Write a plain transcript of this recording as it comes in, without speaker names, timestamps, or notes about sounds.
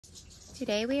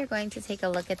Today we are going to take a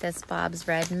look at this Bob's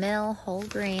Red Mill whole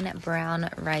grain brown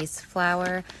rice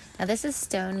flour. Now this is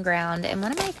stone ground, and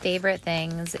one of my favorite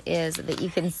things is that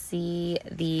you can see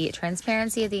the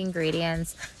transparency of the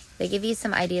ingredients. They give you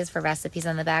some ideas for recipes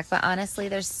on the back, but honestly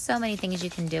there's so many things you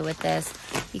can do with this.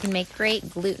 You can make great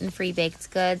gluten-free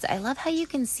baked goods. I love how you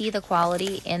can see the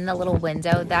quality in the little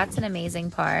window. That's an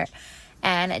amazing part.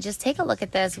 And just take a look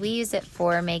at this. We use it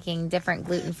for making different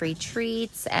gluten-free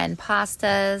treats and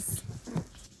pastas.